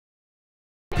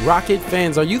Rocket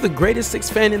fans, are you the greatest Six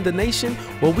fan in the nation?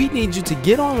 Well, we need you to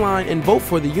get online and vote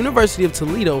for the University of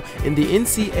Toledo in the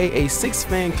NCAA Six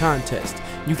Fan Contest.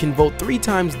 You can vote 3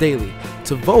 times daily.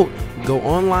 To vote, go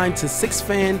online to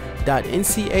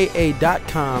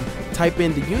sixfan.ncaa.com, type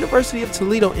in the University of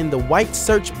Toledo in the white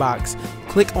search box,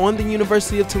 click on the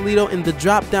University of Toledo in the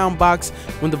drop-down box.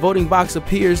 When the voting box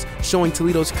appears showing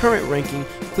Toledo's current ranking,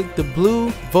 click the blue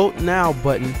Vote Now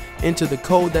button, enter the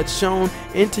code that's shown,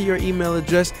 enter your email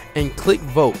address, and click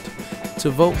Vote. To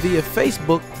vote via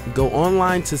Facebook, go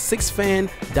online to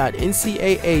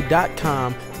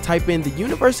sixfan.ncaa.com, type in the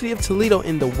University of Toledo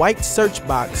in the white search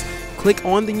box, click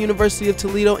on the University of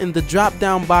Toledo in the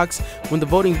drop-down box. When the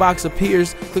voting box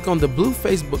appears, click on the blue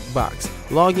Facebook box.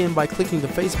 Log in by clicking the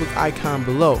Facebook icon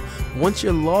below. Once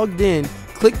you're logged in,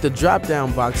 click the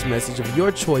drop-down box message of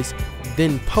your choice,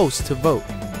 then post to vote.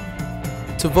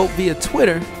 To vote via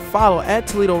Twitter, follow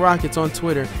 @Toledo Rockets on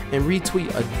Twitter and retweet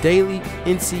a daily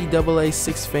NCAA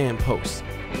Six Fan post.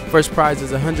 First prize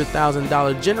is a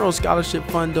 $100,000 General Scholarship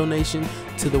Fund donation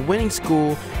to the winning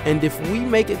school, and if we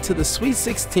make it to the Sweet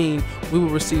 16, we will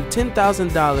receive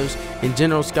 $10,000 in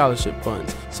General Scholarship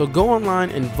funds. So go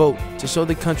online and vote to show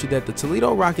the country that the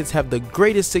Toledo Rockets have the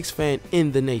greatest Six Fan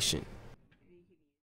in the nation.